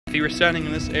If you were standing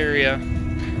in this area,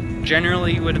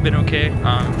 generally you would have been okay,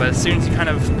 but as soon as you kind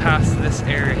of pass this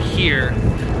area here,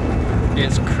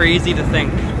 it's crazy to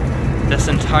think this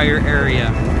entire area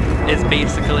is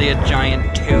basically a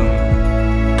giant tomb.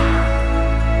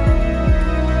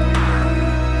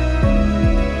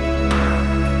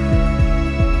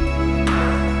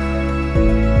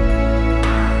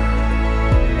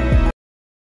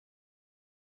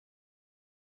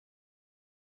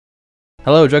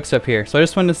 Hello, Drxgstep here. So I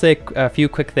just wanted to say a few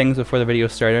quick things before the video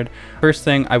started. First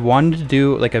thing, I wanted to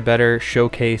do like a better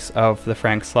showcase of the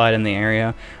Frank slide in the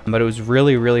area, but it was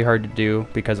really hard to do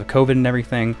because of COVID and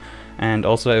everything, and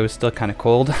also it was still kind of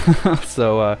cold.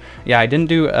 So yeah, I didn't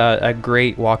do a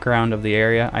great walk around of the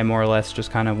area. I more or less just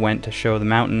kind of went to show the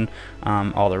mountain,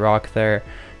 all the rock there,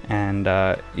 and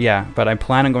yeah, but I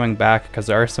plan on going back because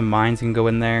there are some mines you can go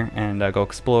in there and go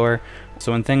explore.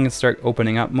 So when things start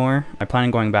opening up more, I plan on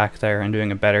going back there and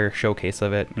doing a better showcase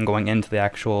of it and going into the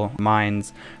actual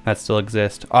mines that still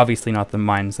exist. Obviously not the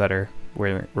mines that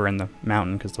were in the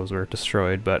mountain because those were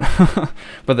destroyed, but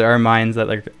but there are mines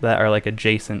that are like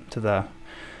adjacent to the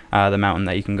mountain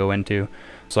that you can go into.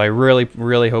 So I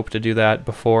really hope to do that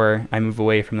before I move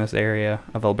away from this area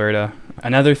of Alberta.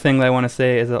 Another thing that I want to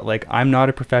say is that like I'm not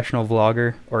a professional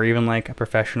vlogger or even like a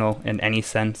professional in any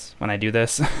sense when I do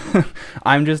this.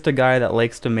 I'm just a guy that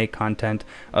likes to make content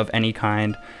of any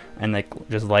kind and like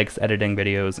just likes editing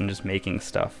videos and just making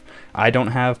stuff. I don't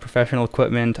have professional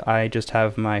equipment. I just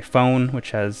have my phone,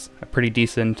 which has a pretty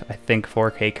decent, I think,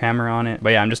 4K camera on it. But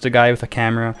yeah, I'm just a guy with a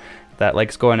camera that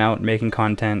likes going out and making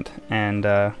content,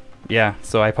 and yeah,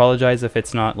 so I apologize if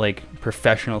it's not like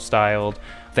professional styled.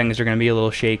 Things are going to be a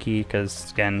little shaky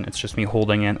because again, it's just me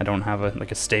holding it. I don't have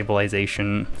a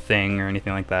stabilization thing or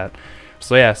anything like that.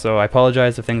 So yeah, so I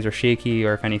apologize if things are shaky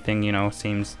or if anything, you know,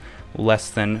 seems less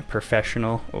than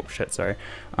professional. Oh shit, sorry.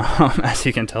 As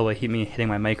you can tell by me hitting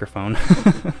my microphone.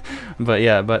 But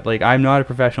yeah, but like I'm not a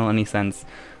professional in any sense.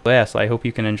 So yeah, so I hope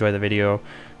you can enjoy the video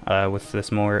with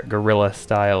this more guerrilla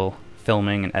style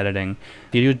filming and editing.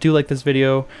 If you do like this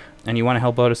video and you want to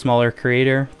help out a smaller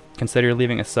creator, consider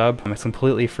leaving a sub. It's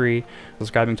completely free.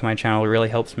 Subscribing to my channel really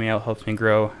helps me out, helps me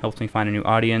grow, helps me find a new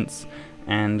audience.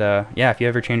 And yeah, if you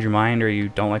ever change your mind or you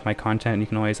don't like my content, you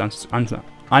can always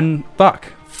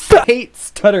hate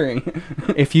stuttering.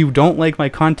 If you don't like my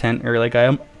content or like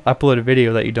I upload a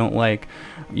video that you don't like,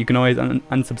 you can always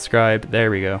unsubscribe.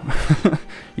 There we go.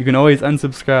 You can always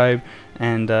unsubscribe,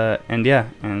 and yeah,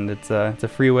 and it's a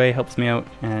free way, helps me out,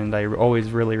 and I always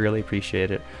really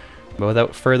appreciate it. But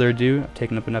without further ado, I've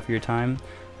taken up enough of your time.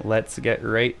 Let's get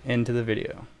right into the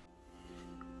video.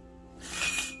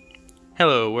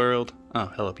 Hello world. Oh,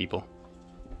 hello people.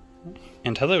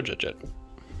 And hello Jet.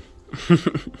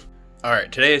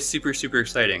 Alright, today is super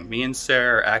exciting. Me and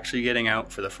Sarah are actually getting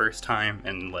out for the first time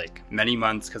in like many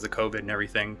months because of COVID and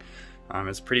everything.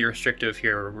 It's pretty restrictive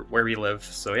here where we live,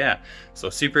 so yeah. So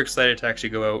super excited to actually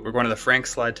go out. We're going to the Frank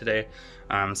slide today.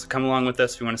 So come along with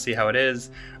us if you want to see how it is,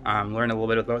 learn a little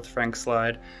bit about the Frank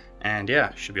slide, and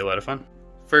yeah, should be a lot of fun.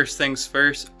 First things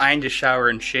first, I need to shower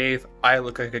and shave. I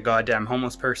look like a goddamn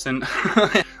homeless person. So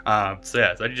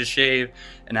yeah, so I need to shave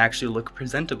and actually look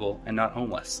presentable and not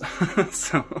homeless.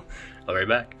 So I'll be right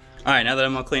back. Alright, now that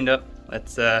I'm all cleaned up,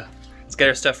 let's get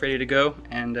our stuff ready to go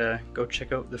and go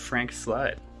check out the Frank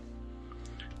slide.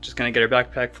 Just gonna get our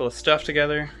backpack full of stuff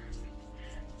together,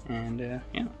 and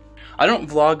yeah. I don't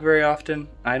vlog very often.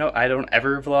 I don't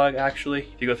ever vlog actually.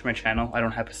 If you go through my channel, I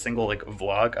don't have a single like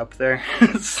vlog up there.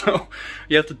 So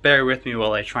you have to bear with me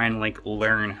while I try and like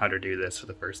learn how to do this for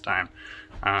the first time.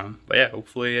 But yeah,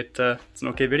 hopefully it's an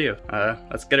okay video.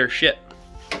 Let's get our shit.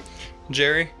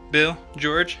 Jerry, Bill,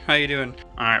 George, how you doing?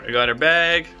 Alright, we got our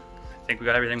bag. I think we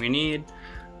got everything we need.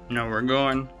 We know where we're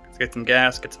going. Let's get some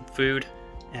gas, get some food,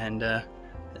 and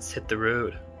let's hit the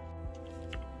road.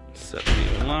 Set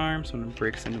the alarm so no one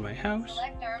breaks into my house.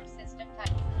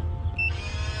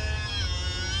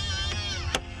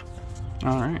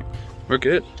 Alright, we're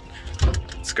good.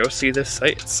 Let's go see the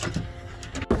sights.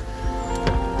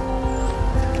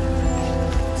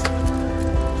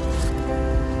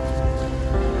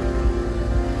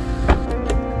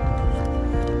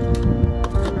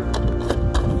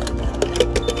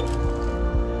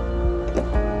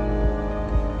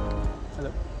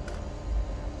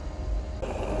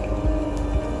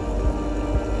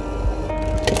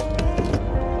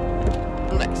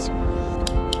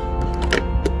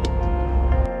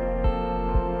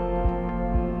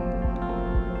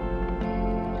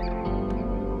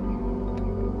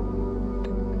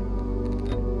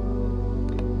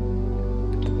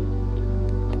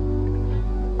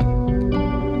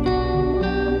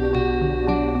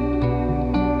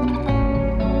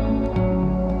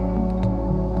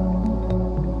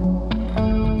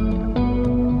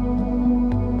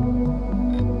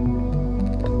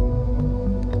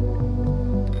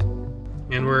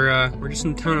 we're just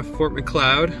in the town of Fort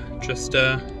McLeod, just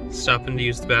stopping to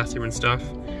use the bathroom and stuff.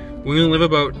 We only live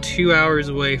about 2 hours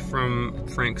away from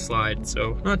Frank Slide,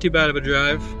 so not too bad of a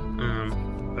drive,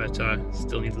 but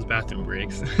still need those bathroom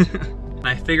breaks. And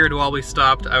I figured while we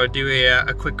stopped, I would do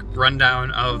a quick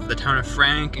rundown of the town of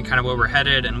Frank and kind of where we're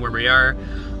headed and where we are.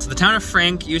 So the town of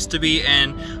Frank used to be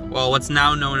in, well, what's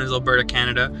now known as Alberta,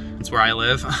 Canada. That's where I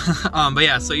live. But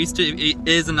yeah, so it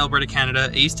is in Alberta, Canada.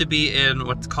 It used to be in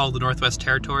what's called the Northwest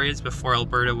Territories before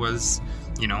Alberta was,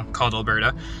 you know, called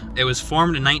Alberta. It was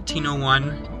formed in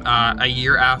 1901, a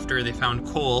year after they found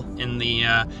coal in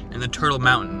the Turtle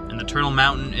Mountain. And the Turtle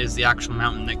Mountain is the actual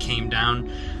mountain that came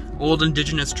down. Old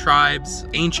indigenous tribes,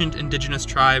 ancient indigenous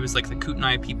tribes like the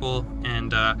Kootenai people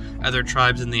and other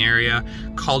tribes in the area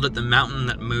called it the mountain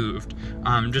that moved,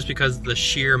 just because of the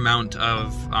sheer amount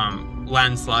of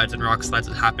landslides and rock slides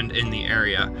that happened in the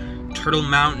area. Turtle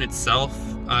Mountain itself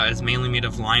is mainly made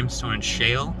of limestone and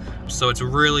shale, so it's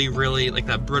really like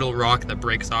that brittle rock that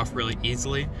breaks off really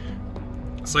easily.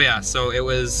 So yeah, so it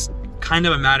was kind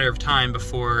of a matter of time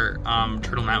before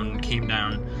Turtle Mountain came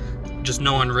down. Just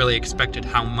no one really expected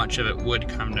how much of it would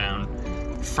come down.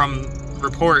 From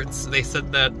reports, they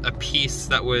said that a piece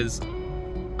that was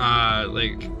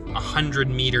like 100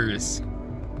 meters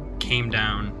came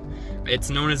down.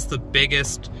 It's known as the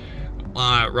biggest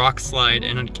rock slide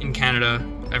in Canada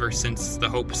ever since the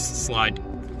Hope slide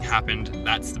happened.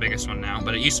 That's the biggest one now,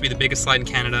 but it used to be the biggest slide in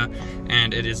Canada,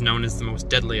 and it is known as the most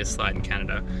deadliest slide in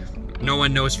Canada. No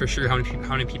one knows for sure how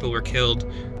many people were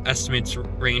killed. Estimates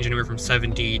range anywhere from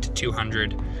 70 to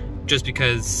 200, just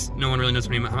because no one really knows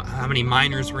how many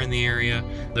miners were in the area.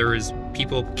 There was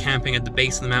people camping at the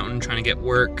base of the mountain trying to get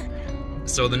work.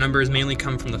 So the numbers mainly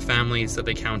come from the families that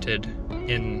they counted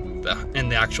in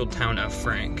the actual town of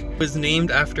Frank. It was named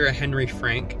after a Henry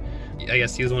Frank. I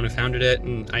guess he was the one who founded it,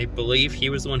 and I believe he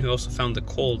was the one who also found the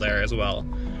coal there as well.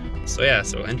 So yeah,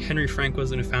 and Henry Frank was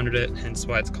the one who founded it, hence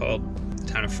why it's called the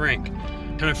town of Frank.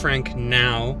 The town of Frank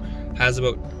now has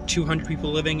about 200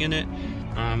 people living in it.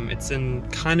 It's in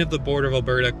kind of the border of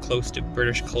Alberta, close to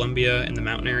British Columbia in the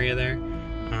mountain area there.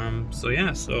 So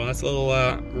yeah, so that's a little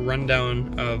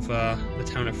rundown of the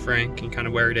town of Frank and kind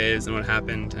of where it is and what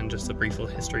happened, and just a brief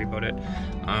little history about it.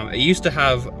 It used to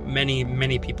have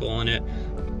many people in it.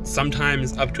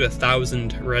 Sometimes up to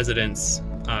 1,000 residents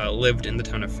lived in the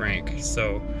town of Frank.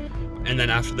 So, and then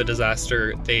after the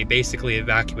disaster, they basically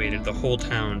evacuated the whole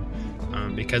town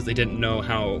because they didn't know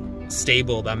how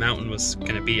stable that mountain was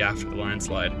going to be after the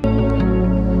landslide.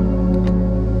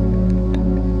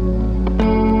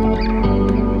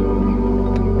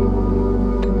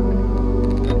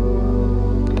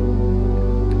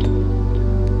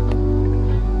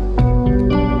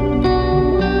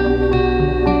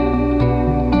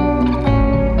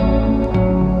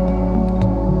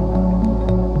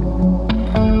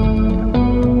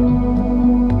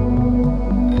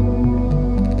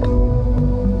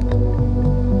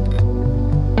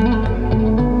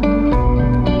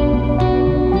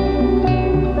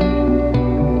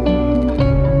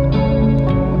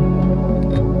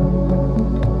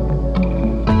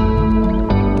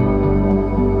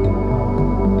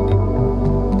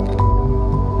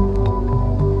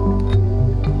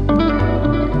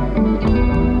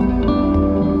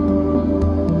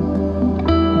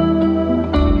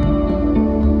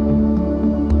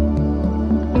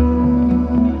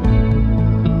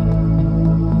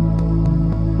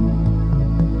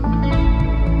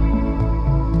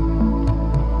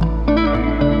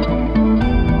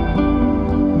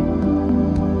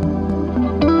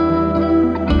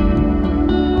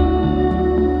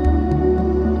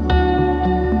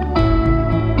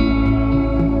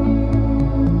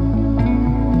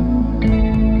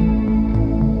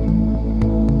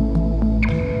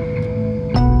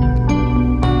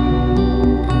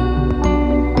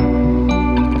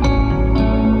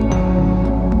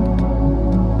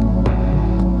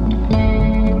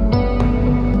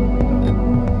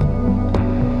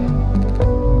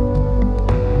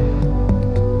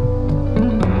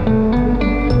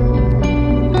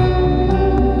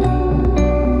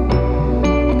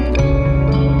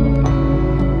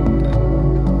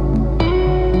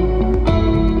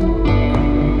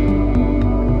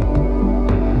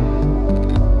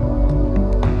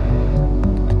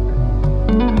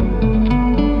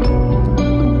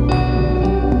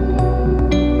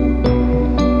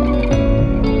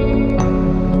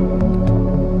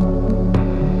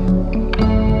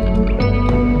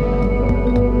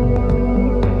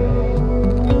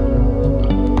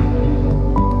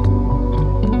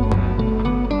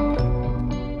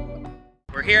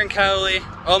 here in Cowley,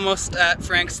 almost at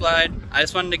Frank Slide. I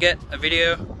just wanted to get a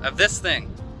video of this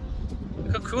thing.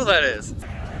 Look how cool that is.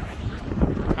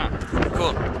 Huh,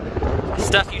 cool.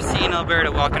 Stuff you see in Alberta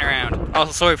walking around. Oh,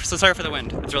 sorry for the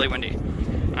wind. It's really windy.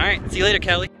 Alright, see you later,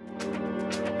 Cowley.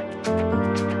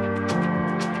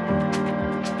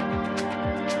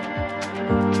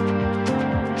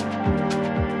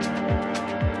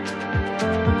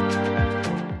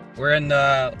 We're in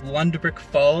Lundbreck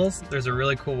Falls. There's a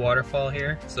really cool waterfall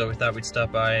here, so we thought we'd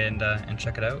stop by and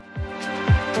check it out.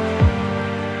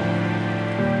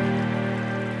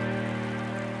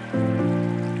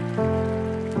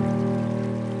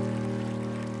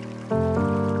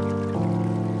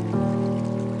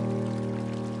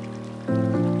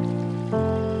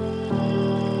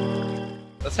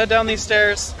 Let's head down these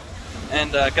stairs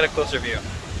and get a closer view.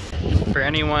 For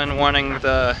anyone wanting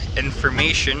the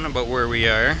information about where we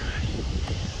are,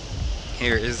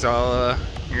 here's all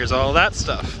that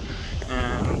stuff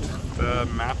and the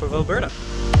map of Alberta.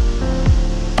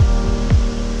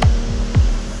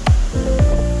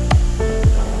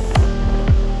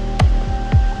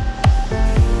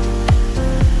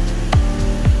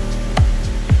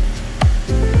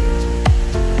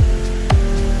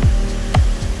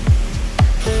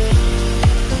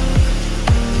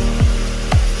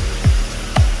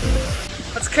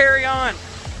 Carry on.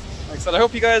 Like I said, I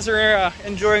hope you guys are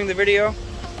enjoying the video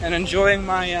and enjoying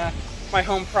my my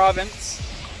home province.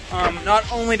 Not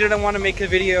only did I want to make a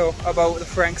video about the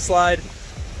Frank Slide,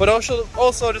 but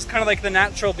also just kind of like the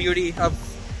natural beauty of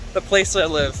the place that I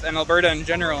live and Alberta in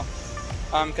general.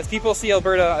 Because people see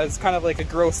Alberta as kind of like a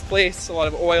gross place. A lot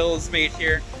of oil is made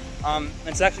here. And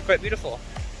it's actually quite beautiful.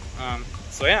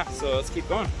 So yeah, so let's keep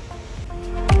going.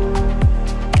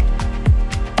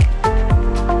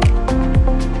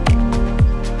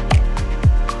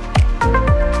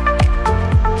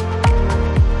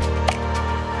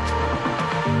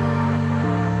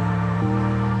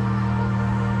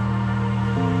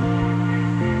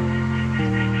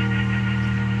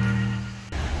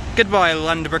 Goodbye,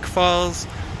 Lundbreck Falls.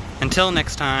 Until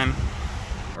next time.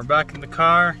 We're back in the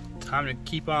car. Time to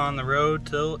keep on the road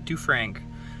to Frank,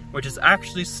 which is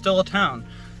actually still a town.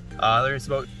 There's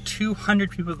about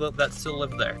 200 people that still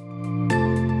live there.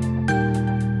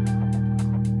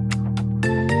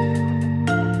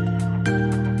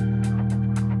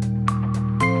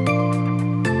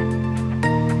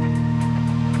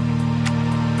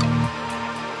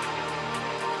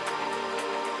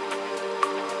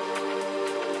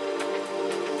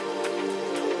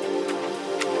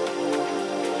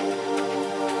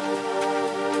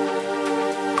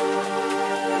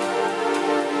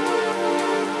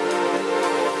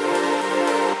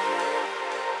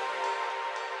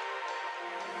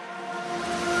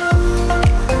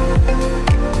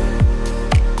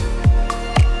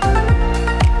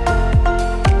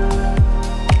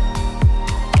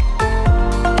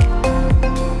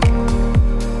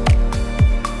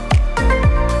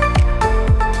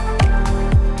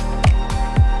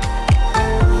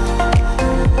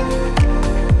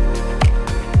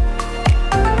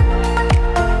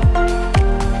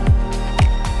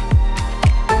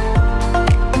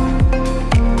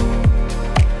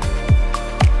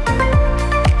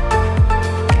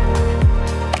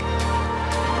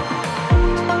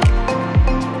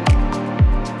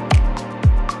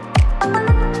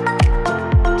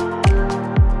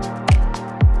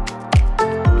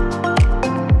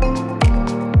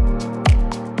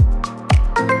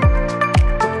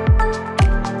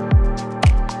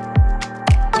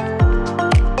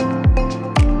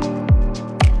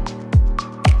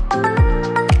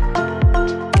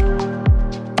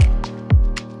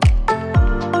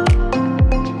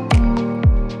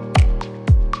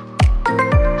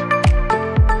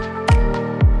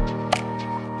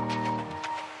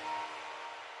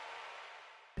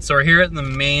 So we're here at the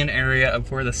main area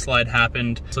of where the slide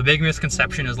happened. So a big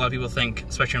misconception is a lot of people think,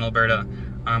 especially in Alberta,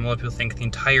 a lot of people think the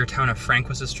entire town of Frank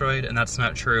was destroyed, and that's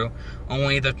not true.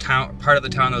 Only the part of the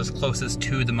town that was closest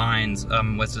to the mines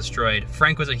was destroyed.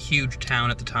 Frank was a huge town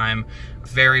at the time,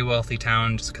 very wealthy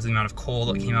town just because of the amount of coal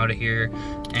that came out of here.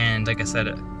 And like I said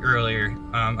earlier,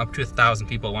 up to 1,000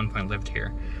 people at one point lived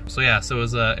here. So yeah, so it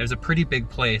was a pretty big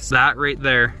place. That right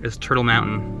there is Turtle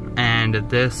Mountain, and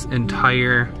this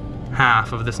entire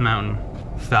half of this mountain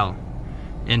fell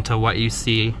into what you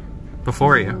see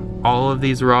before you. All of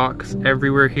these rocks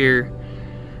everywhere here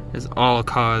is all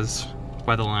caused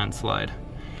by the landslide.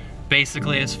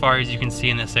 Basically, as far as you can see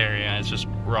in this area, it's just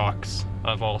rocks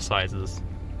of all sizes.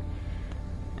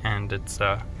 And it's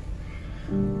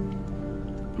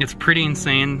pretty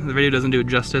insane. The video doesn't do it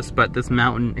justice, but this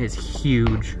mountain is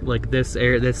huge. Like this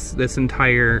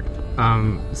entire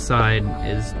side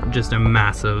is just a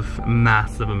massive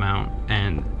amount,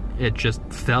 and it just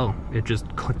fell. It just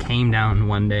came down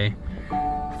one day,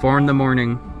 4 in the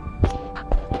morning.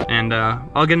 And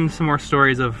I'll get into some more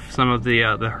stories of some of the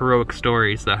heroic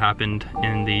stories that happened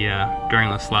in the during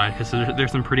the slide, because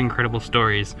there's some pretty incredible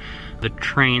stories. The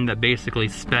train that basically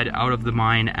sped out of the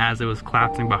mine as it was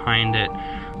collapsing behind it.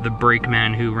 The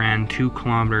brakeman who ran 2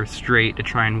 kilometers straight to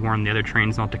try and warn the other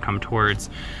trains not to come towards.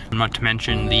 Not to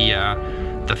mention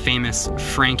the famous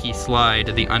Frankie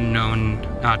slide, the unknown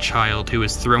child who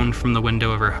was thrown from the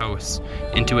window of her house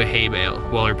into a hay bale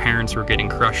while her parents were getting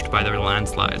crushed by the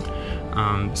landslide.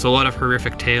 So a lot of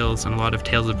horrific tales and a lot of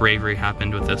tales of bravery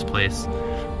happened with this place.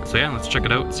 So yeah, let's check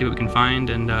it out, see what we can find,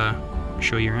 and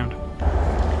show you around.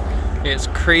 It's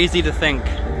crazy to think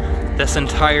this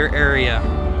entire area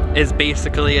is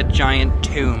basically a giant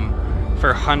tomb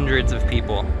for hundreds of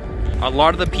people. A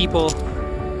lot of the people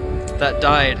that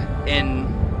died in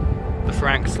the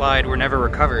Frank slide were never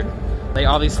recovered. They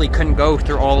obviously couldn't go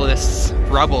through all of this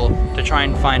rubble to try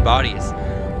and find bodies.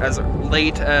 As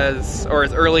late as, or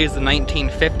as early as the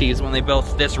 1950s, when they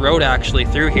built this road actually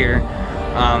through here,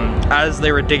 as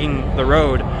they were digging the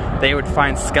road, they would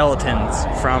find skeletons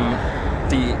from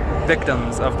the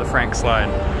victims of the Frank slide.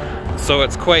 So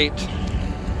it's quite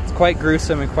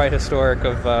gruesome and quite historic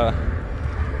of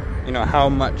you know, how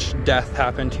much death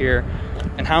happened here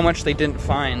and how much they didn't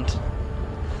find.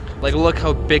 Like, look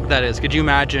how big that is. Could you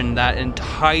imagine that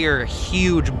entire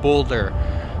huge boulder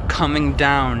coming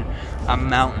down a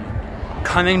mountain,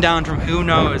 coming down from who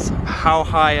knows how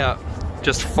high up,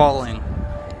 just falling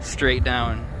straight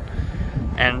down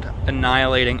and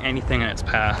annihilating anything in its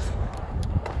path.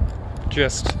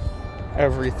 Just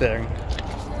everything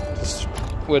just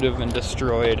would have been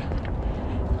destroyed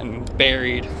and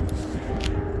buried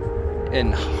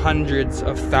in hundreds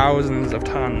of thousands of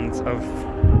tons of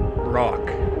rock.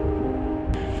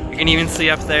 You can even see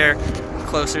up there,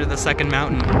 closer to the second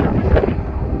mountain,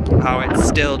 how it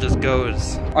still just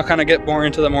goes. I'll kind of get more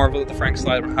into more of the Frank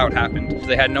slide, how it happened.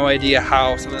 They had no idea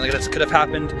how something like this could have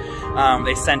happened.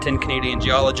 They sent in Canadian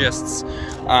geologists,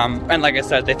 and like I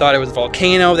said, they thought it was a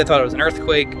volcano, they thought it was an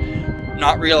earthquake,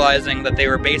 not realizing that they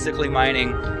were basically mining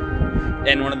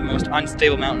in one of the most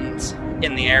unstable mountains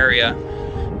in the area.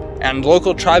 And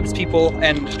local tribes people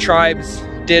and tribes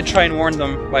did try and warn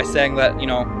them by saying that, you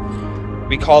know,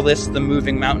 we call this the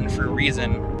moving mountain for a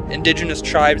reason. Indigenous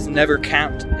tribes never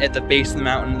camped at the base of the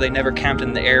mountain. They never camped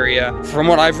in the area. From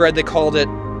what I've read, they called it,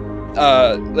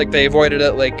 like they avoided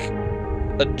it like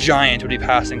a giant would be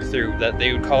passing through. That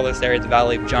they would call this area the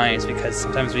Valley of Giants, because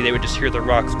sometimes they would just hear the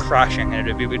rocks crashing and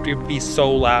it would be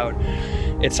so loud.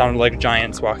 It sounded like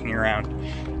giants walking around.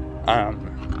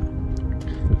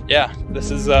 Yeah,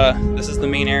 this is the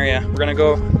main area. We're gonna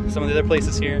go some of the other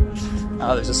places here.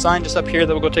 There's a sign just up here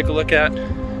that we'll go take a look at,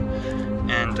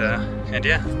 and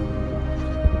yeah.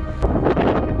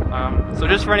 So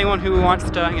just for anyone who wants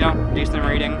to, you know, do some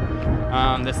reading,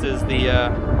 this is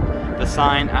the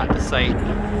sign at the site.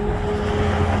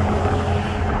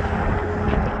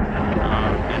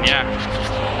 And yeah,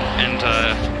 and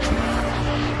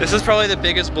this is probably the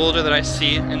biggest boulder that I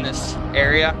see in this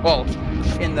area. Well,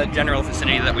 in the general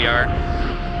vicinity that we are.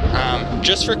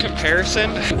 Just for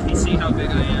comparison, you can see how big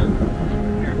I am.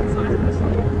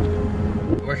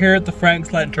 We're here at the Frank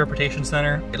Slide Interpretation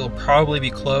Center. It'll probably be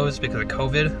closed because of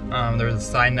COVID. There was a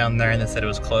sign down there and that said it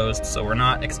was closed, so we're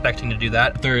not expecting to do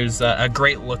that. There's a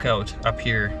great lookout up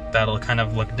here that'll kind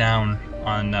of look down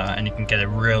on, and you can get a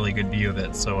really good view of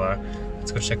it. So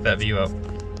let's go check that view out.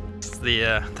 This is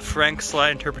the Frank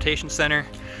Slide Interpretation Center.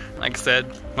 Like I said,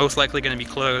 most likely going to be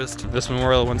closed. This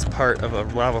memorial once part of a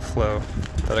lava flow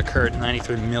that occurred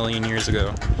 93 million years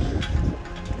ago.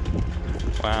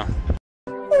 Wow.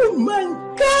 Oh my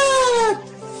God!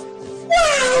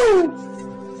 Wow!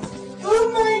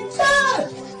 Oh my God!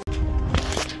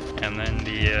 And then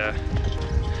the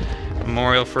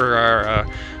memorial for our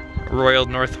Royal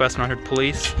Northwest Mounted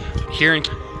Police. Here in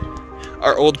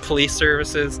our old police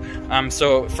services.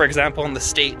 So for example, in the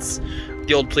States,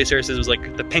 the old police services was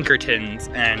like the Pinkertons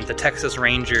and the Texas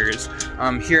Rangers.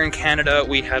 Here in Canada,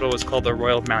 we had what was called the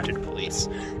Royal Mounted Police,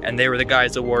 and they were the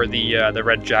guys that wore the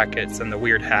red jackets and the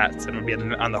weird hats and would be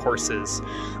on the horses.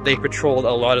 They patrolled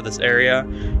a lot of this area,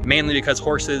 mainly because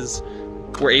horses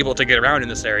were able to get around in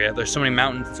this area. There's so many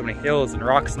mountains and so many hills and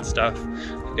rocks and stuff.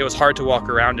 It was hard to walk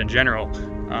around in general.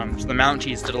 So the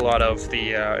Mounties did a lot of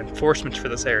the enforcement for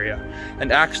this area.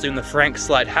 And actually, when the Frank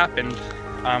slide happened,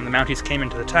 the Mounties came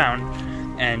into the town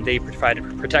and they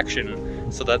provided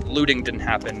protection so that looting didn't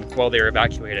happen while they were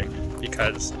evacuating,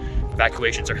 because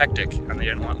evacuations are hectic and they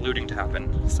didn't want looting to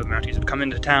happen. So the Mounties would come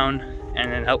into town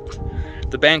and then help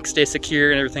the bank stay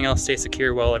secure and everything else stay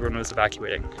secure while everyone was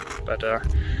evacuating. But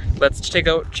let's check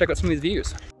out some of these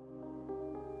views.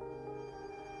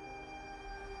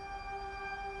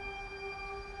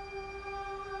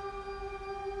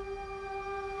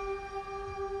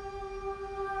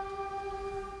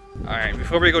 Alright,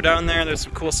 before we go down there, there's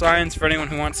some cool signs for anyone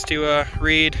who wants to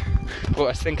read. Well,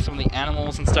 I think some of the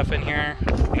animals and stuff in here.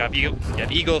 You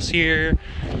have eagles here.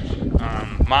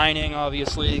 Mining,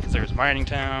 obviously, because there's mining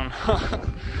town.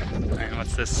 And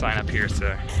what's this sign up here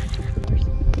say?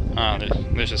 Oh,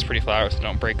 there's just pretty flowers, so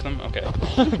don't break them. Okay,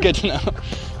 good to know.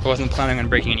 I wasn't planning on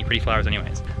breaking any pretty flowers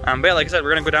anyways. But yeah, like I said,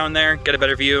 we're gonna go down there, get a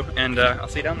better view, and I'll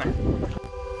see you down there.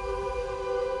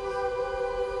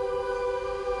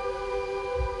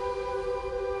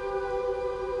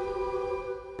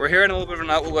 We're here in a little bit of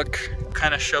an outlook,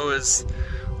 kind of shows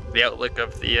the outlook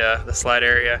of the slide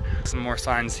area. Some more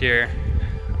signs here.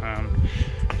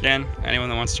 Again, anyone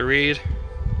that wants to read.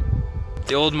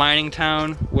 The old mining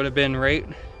town would have been right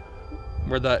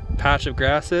where that patch of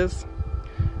grass is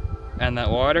and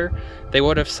that water. They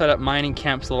would have set up mining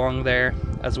camps along there,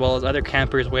 as well as other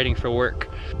campers waiting for work.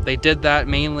 They did that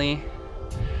mainly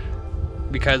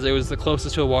because it was the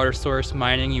closest to a water source.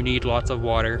 Mining, you need lots of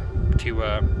water to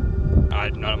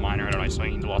I'm not a miner, I don't know, so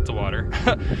you need lots of water.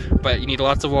 But you need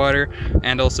lots of water,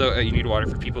 and also you need water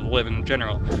for people to live in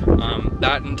general.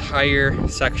 That entire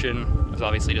section was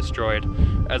obviously destroyed,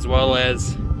 as well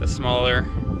as the smaller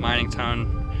mining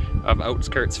town of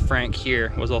outskirts Frank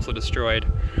here was also destroyed.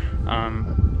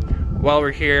 While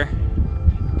we're here,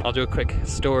 I'll do a quick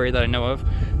story that I know of.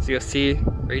 So you'll see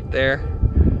right there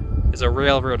is a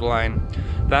railroad line.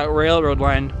 That railroad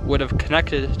line would have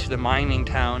connected to the mining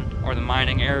town, or the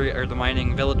mining area, or the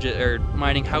mining village, or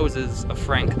mining houses of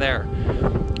Frank there.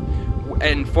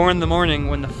 And 4 in the morning,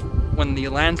 when the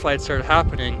landslide started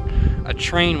happening, a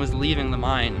train was leaving the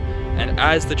mine. And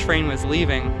as the train was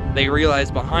leaving, they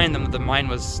realized behind them that the mine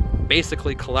was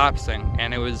basically collapsing,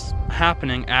 and it was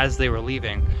happening as they were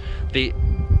leaving. The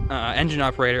engine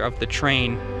operator of the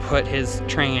train put his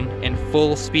train in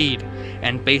full speed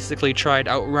and basically tried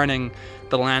outrunning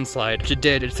the landslide. Which it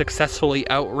did. It successfully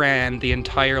outran the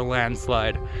entire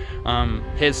landslide.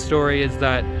 His story is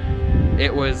that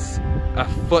it was a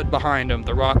foot behind him.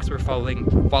 The rocks were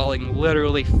falling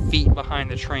literally feet behind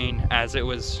the train as it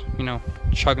was, you know,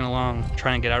 chugging along,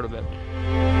 trying to get out of it.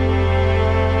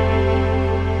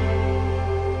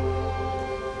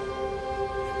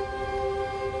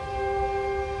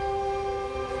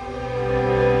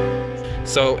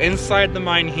 So inside the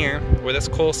mine here, where this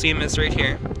coal seam is right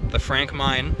here, the Frank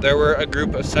mine, there were a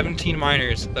group of 17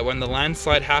 miners that when the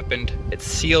landslide happened, it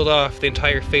sealed off the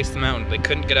entire face of the mountain. They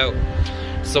couldn't get out.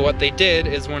 So what they did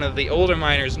is one of the older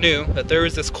miners knew that there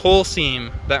was this coal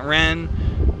seam that ran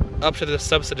up to the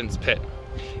subsidence pit.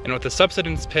 And what the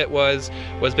subsidence pit was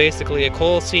basically a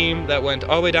coal seam that went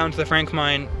all the way down to the Frank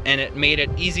mine, and it made it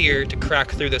easier to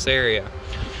crack through this area.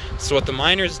 So what the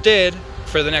miners did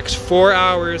for the next 4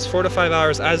 to 5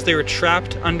 hours, as they were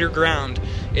trapped underground,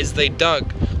 is they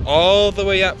dug all the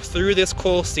way up through this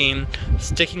coal seam,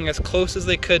 sticking as close as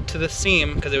they could to the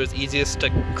seam, because it was easiest to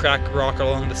crack rock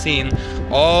along the seam,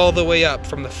 all the way up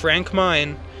from the Frank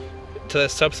mine to the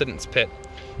subsidence pit.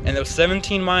 And those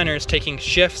 17 miners taking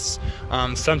shifts,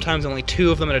 sometimes only 2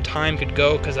 of them at a time could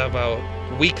go because of how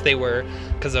weak they were,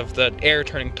 because of the air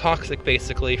turning toxic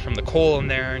basically from the coal in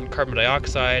there and carbon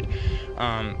dioxide.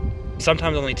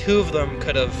 Sometimes only 2 of them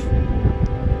could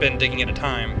have been digging at a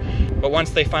time. But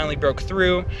once they finally broke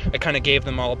through, it kind of gave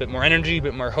them all a bit more energy, a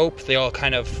bit more hope. They all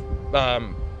kind of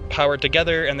powered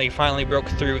together, and they finally broke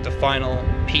through the final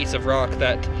piece of rock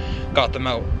that got them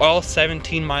out. All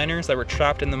 17 miners that were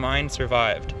trapped in the mine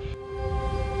survived.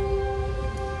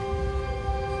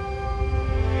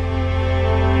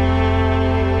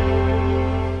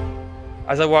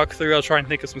 As I walk through, I'll try and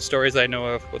think of some stories I know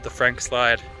of with the Frank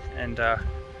slide, and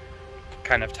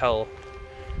kind of tell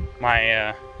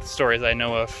my stories I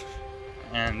know of,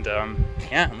 and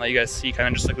yeah, and let you guys see kind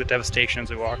of just like the devastation as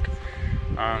we walk.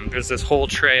 There's this whole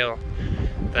trail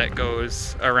that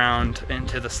goes around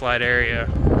into the slide area,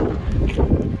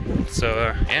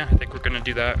 so yeah, I think we're gonna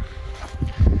do that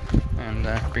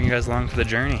and bring you guys along for the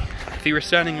journey. If you were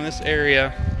standing in this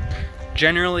area,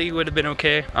 generally would have been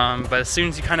okay, but as soon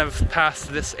as you kind of pass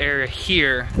this area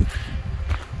here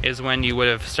is when you would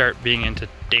have start being into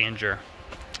danger,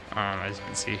 as you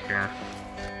can see here.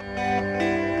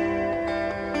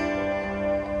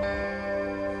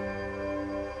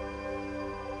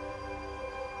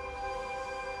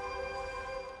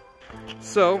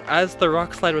 So, as the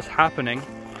rock slide was happening,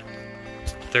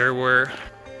 there were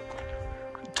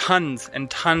tons and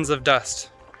tons of dust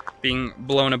being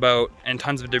blown about and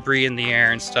tons of debris in the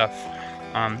air and stuff.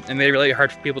 It made it really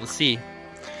hard for people to see.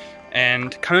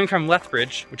 And coming from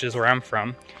Lethbridge, which is where I'm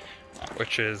from,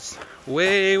 which is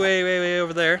way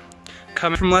over there,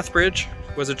 coming from Lethbridge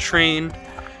was a train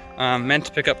meant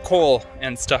to pick up coal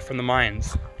and stuff from the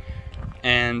mines.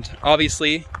 And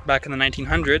obviously, back in the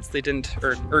 1900s, they didn't,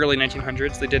 or early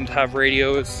 1900s, they didn't have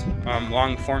radios,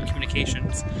 long-form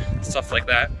communications, stuff like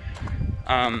that.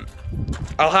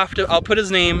 I'll put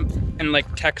his name in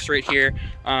like text right here,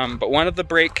 but one of the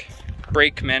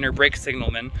brakemen or brake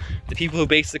signalmen, the people who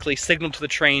basically signaled to the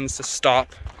trains to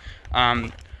stop,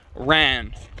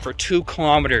 ran for 2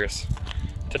 kilometers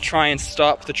to try and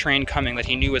stop the train coming that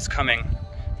he knew was coming,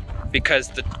 because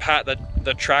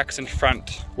the tracks in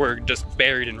front were just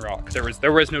buried in rocks.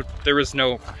 There was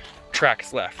no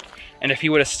tracks left. And if he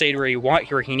would have stayed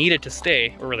where he needed to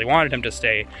stay, or really wanted him to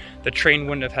stay, the train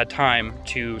wouldn't have had time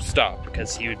to stop,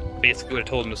 because he basically would have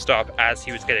told him to stop as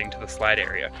he was getting to the slide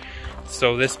area.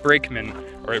 So this brakeman,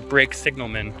 or brake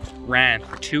signalman, ran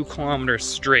for 2 kilometers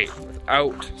straight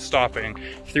without stopping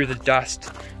through the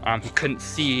dust. He couldn't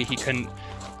see, he didn't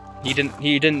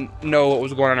know what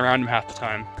was going on around him half the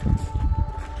time.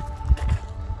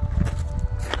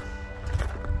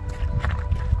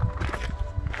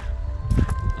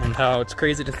 And how it's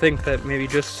crazy to think that maybe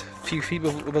just a few feet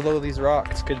below these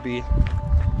rocks could be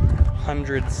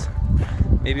hundreds,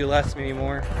 maybe less, maybe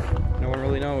more. No one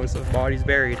really knows of bodies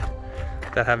buried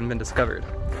that haven't been discovered,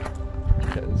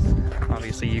 because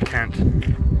obviously you can't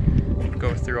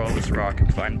go through all this rock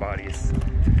and find bodies.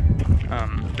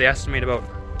 They estimate about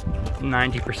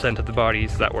 90% of the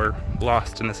bodies that were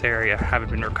lost in this area haven't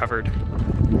been recovered.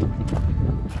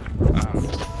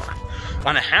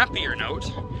 On a happier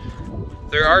note,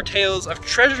 there are tales of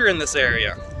treasure in this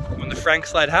area. When the Frank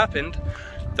slide happened,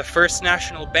 the First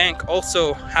National Bank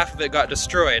also, half of it got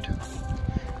destroyed,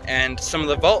 and some of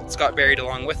the vaults got buried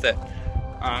along with it.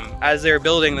 As they were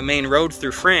building the main road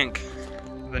through Frank,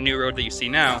 the new road that you see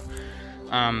now,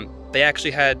 they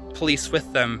actually had police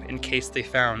with them in case they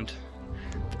found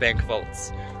the bank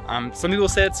vaults. Some people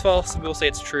say it's false, some people say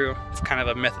it's true. It's kind of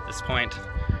a myth at this point.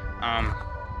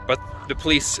 But the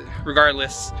police,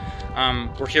 regardless,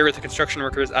 were here with the construction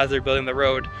workers as they're building the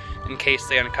road in case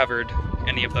they uncovered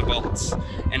any of the vaults,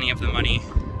 any of the money.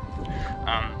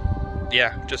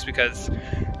 Yeah, just because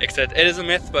it is a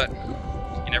myth, but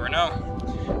you never know.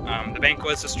 The bank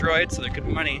was destroyed, so there could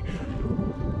be money.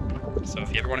 So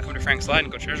if you ever want to come to Frank Slide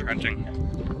and go treasure hunting,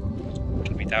 it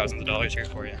could be thousands of dollars here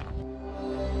for you.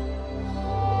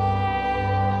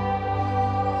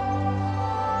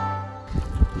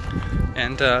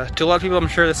 And to a lot of people, I'm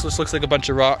sure this just looks like a bunch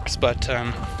of rocks, but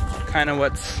kind of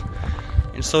what's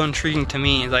so intriguing to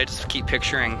me is I just keep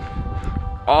picturing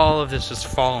all of this just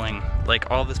falling,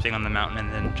 like all of this being on the mountain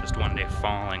and then just one day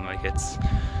falling. Like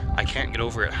I can't get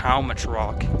over it, how much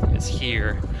rock is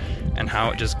here and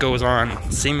how it just goes on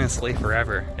seamlessly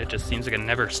forever. It just seems like it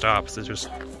never stops. There's just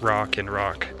rock and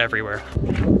rock everywhere.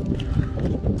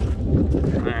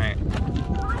 Alright.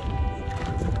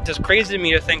 It's just crazy to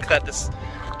me to think that this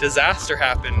disaster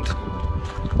happened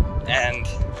and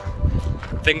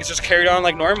things just carried on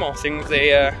like normal.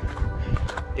 They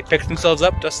picked themselves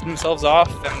up, dusted themselves off,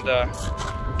 and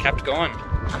kept going.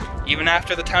 Even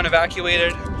after the town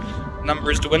evacuated,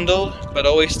 numbers dwindled, but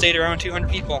always stayed around 200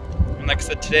 people. And like I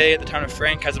said, today the town of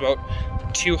Frank has about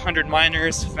 200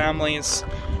 miners, families,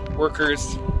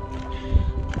 workers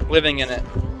living in it.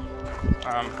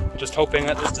 Just hoping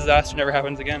that this disaster never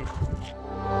happens again.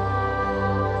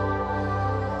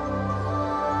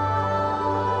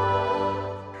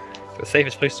 The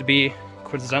safest place to be,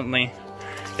 coincidentally,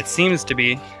 it seems to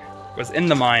be, was in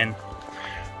the mine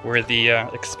where the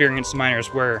experienced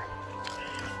miners were,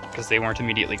 because they weren't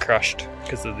immediately crushed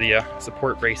because of the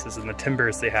support braces and the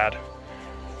timbers they had.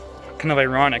 Kind of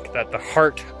ironic that the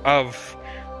heart of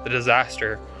the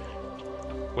disaster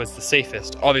was the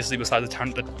safest, obviously besides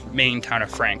the main town of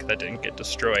Frank that didn't get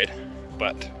destroyed,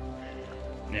 but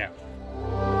yeah.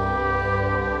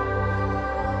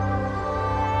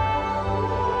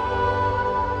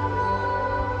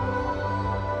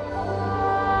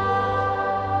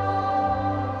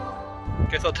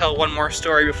 Guess I'll tell one more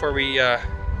story before we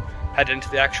head into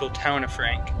the actual town of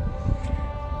Frank.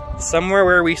 Somewhere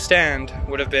where we stand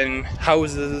would have been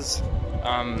houses,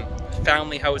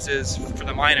 family houses for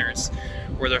the miners,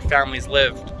 where their families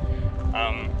lived.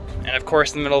 And of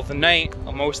course, in the middle of the night,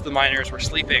 most of the miners were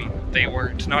sleeping. They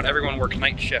worked, not everyone worked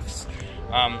night shifts.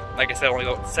 Like I said, only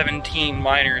about 17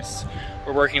 miners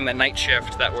were working the night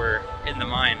shift that were in the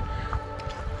mine.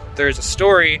 There's a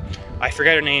story, I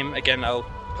forget her name, again I'll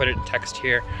put it in text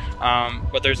here,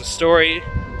 but there's a story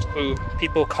who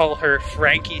people call her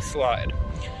Frankie Slide.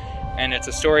 And it's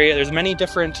a story, there's many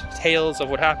different tales of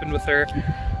what happened with her.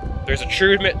 There's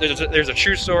a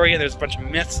true story, and there's a bunch of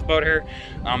myths about her.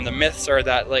 The myths are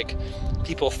that like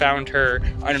people found her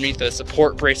underneath the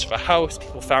support brace of a house.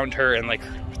 People found her in like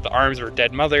the arms of her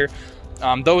dead mother.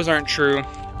 Those aren't true.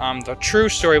 The true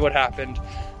story of what happened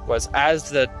was, as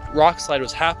the rock slide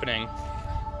was happening,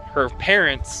 her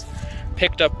parents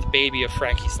picked up the baby of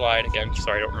Frankie Slide, again,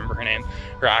 sorry, I don't remember her name,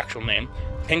 her actual name,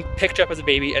 picked her up as a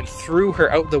baby and threw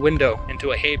her out the window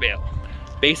into a hay bale,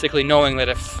 basically knowing that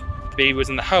if the baby was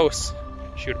in the house,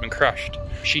 she would have been crushed.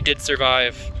 She did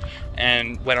survive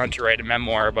and went on to write a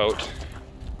memoir about,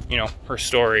 you know, her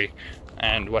story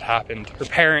and what happened. Her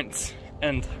parents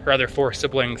and her other 4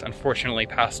 siblings unfortunately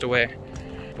passed away,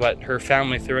 but her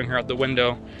family throwing her out the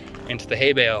window into the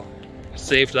hay bale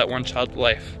saved that one child's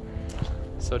life.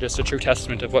 So just a true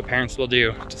testament of what parents will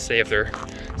do to save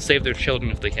their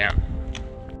children if they can.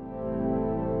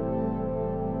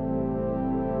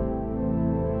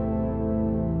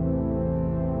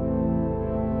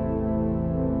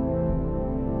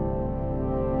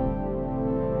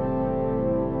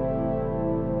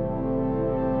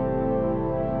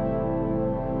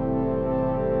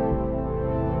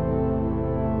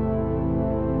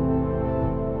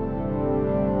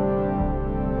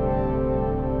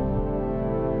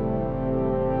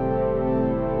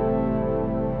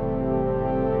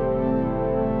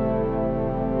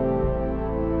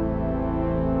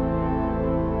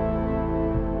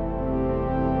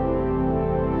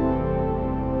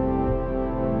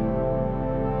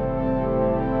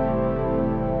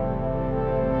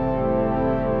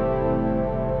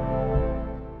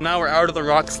 Now we're out of the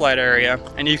rock slide area,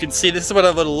 and you can see this is what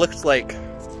it would have looked like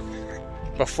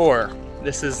before.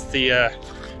 This is the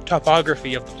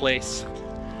topography of the place,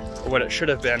 or what it should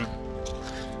have been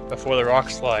before the rock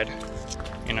slide.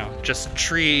 You know, just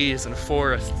trees and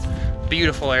forests,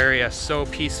 beautiful area, so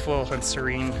peaceful and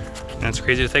serene. And it's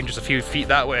crazy to think just a few feet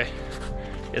that way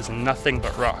is nothing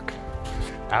but rock.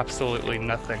 Absolutely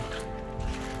nothing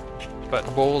but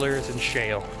boulders and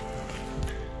shale.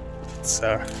 It's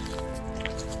a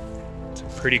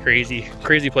pretty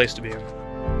crazy place to be in.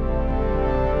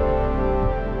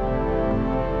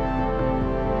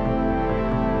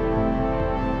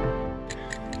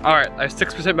 Alright, I have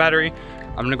 6% battery.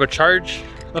 I'm gonna go charge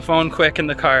the phone quick in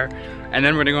the car, and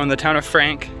then we're gonna go in the town of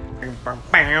Frank. And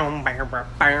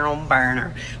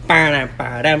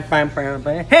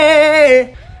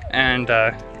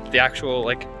the actual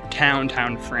like town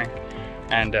of Frank,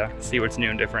 and see what's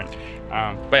new and different.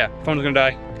 But yeah, phone's gonna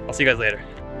die. I'll see you guys later.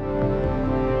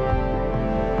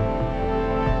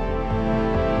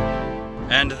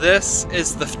 And this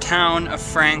is the town of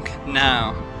Frank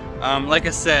now. Like I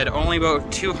said, only about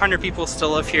 200 people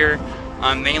still live here.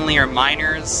 Mainly are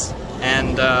miners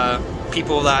and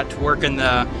people that work in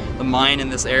the mine in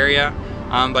this area.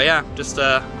 But yeah, just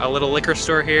a little liquor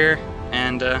store here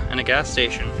and a gas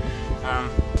station.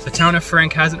 The town of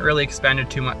Frank hasn't really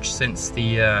expanded too much since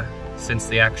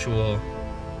the actual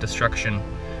destruction.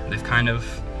 They've kind of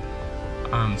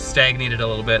stagnated a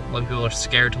little bit. A lot of people are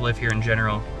scared to live here in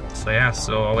general. So yeah,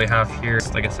 so all we have here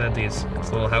is, like I said, these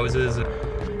little houses, a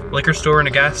liquor store and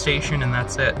a gas station, and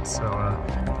that's it. So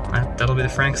that'll be the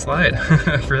Frank Slide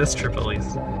for this trip at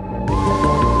least.